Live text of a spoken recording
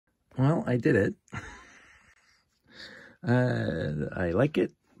well, I did it. I like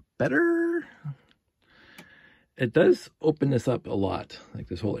it better. It does open this up a lot. Like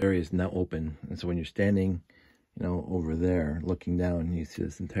this whole area is now open. And so when you're standing, you know, over there looking down, you see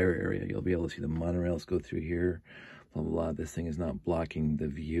this entire area. You'll be able to see the monorails go through here. Blah, blah, blah. This thing is not blocking the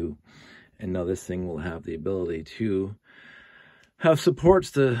view. And now this thing will have the ability to have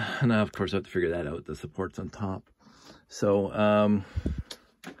supports to, now of course I have to figure that out, the supports on top. So,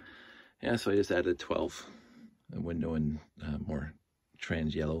 yeah, so I just added 12, a window and more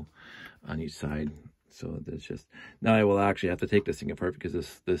trans yellow on each side. So there's just, now I will actually have to take this thing apart because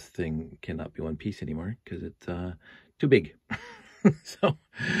this thing cannot be one piece anymore because it's too big. So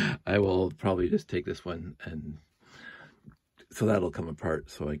I will probably just take this one, and so that'll come apart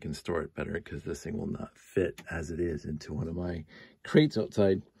so I can store it better, because this thing will not fit as it is into one of my crates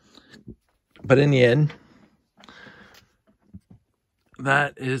outside. But in the end,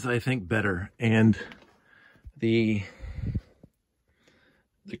 that is, I think, better. And the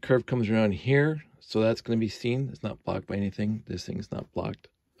curve comes around here, so that's going to be seen. It's not blocked by anything. This thing's not blocked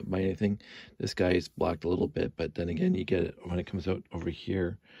by anything. This guy is blocked a little bit, but then again, you get it when it comes out over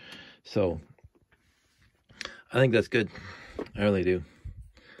here. So I think that's good. I really do.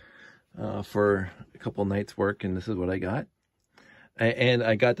 For a couple nights work, and this is what I got. And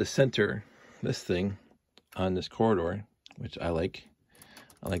I got to center this thing on this corridor, which I like.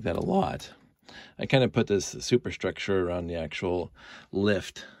 I like that a lot. I kind of put this superstructure around the actual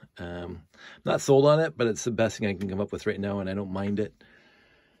lift. Not sold on it, but it's the best thing I can come up with right now, and I don't mind it.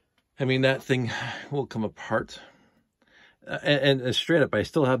 I mean, that thing will come apart. And straight up, I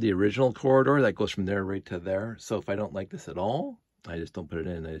still have the original corridor that goes from there right to there. So if I don't like this at all, I just don't put it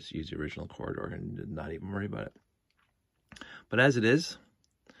in. I just use the original corridor and not even worry about it. But as it is,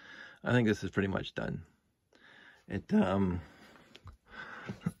 I think this is pretty much done. It,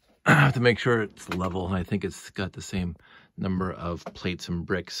 I have to make sure it's level. I think it's got the same number of plates and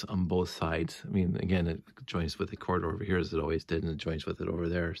bricks on both sides. I mean, again, it joins with the corridor over here as it always did, and it joins with it over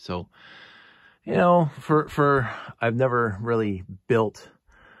there. So, you know, I've never really built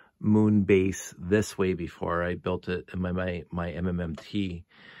moon base this way before. I built it in my MMMT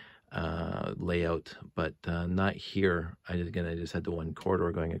layout, but not here. I just had the one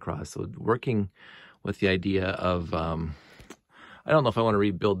corridor going across. So working with the idea of, I don't know if I want to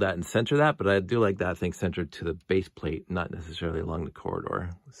rebuild that and center that, but I do like that thing centered to the base plate, not necessarily along the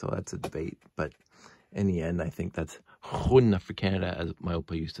corridor. So that's a debate, but in the end, I think that's good enough for Canada, as my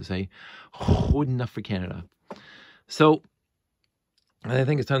Opa used to say. Good enough for Canada. So I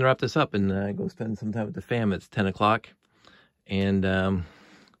think it's time to wrap this up and go spend some time with the fam. It's 10 o'clock, and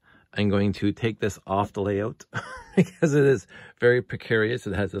I'm going to take this off the layout because it is very precarious.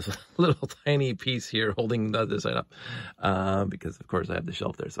 It has this little tiny piece here holding the other side up because, of course, I have the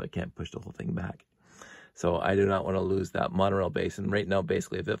shelf there, so I can't push the whole thing back. So I do not want to lose that monorail base. And right now,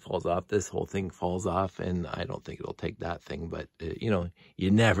 basically, if it falls off, this whole thing falls off. And I don't think it'll take that thing. But, you know,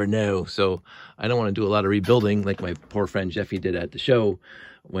 you never know. So I don't want to do a lot of rebuilding like my poor friend Jeffy did at the show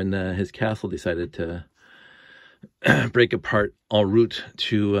when his castle decided to break apart en route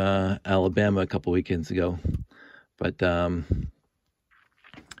to Alabama a couple weekends ago. But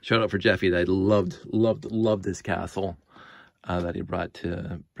shout out for Jeffy. That I loved this castle that he brought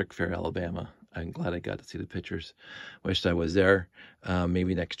to Brick Fair, Alabama. I'm glad I got to see the pictures. Wished I was there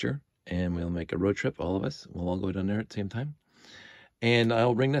maybe next year. And we'll make a road trip, all of us. We'll all go down there at the same time. And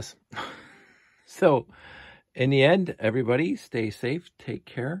I'll bring this. So, in the end, everybody, stay safe. Take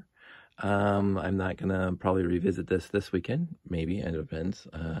care. I'm not going to probably revisit this weekend. Maybe. It depends.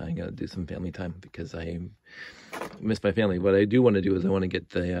 I'm going to do some family time because I miss my family. What I do want to do is I want to get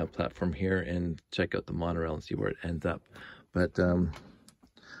the platform here and check out the monorail and see where it ends up. But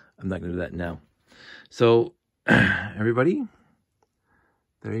I'm not going to do that now. So, everybody,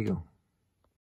 there you go.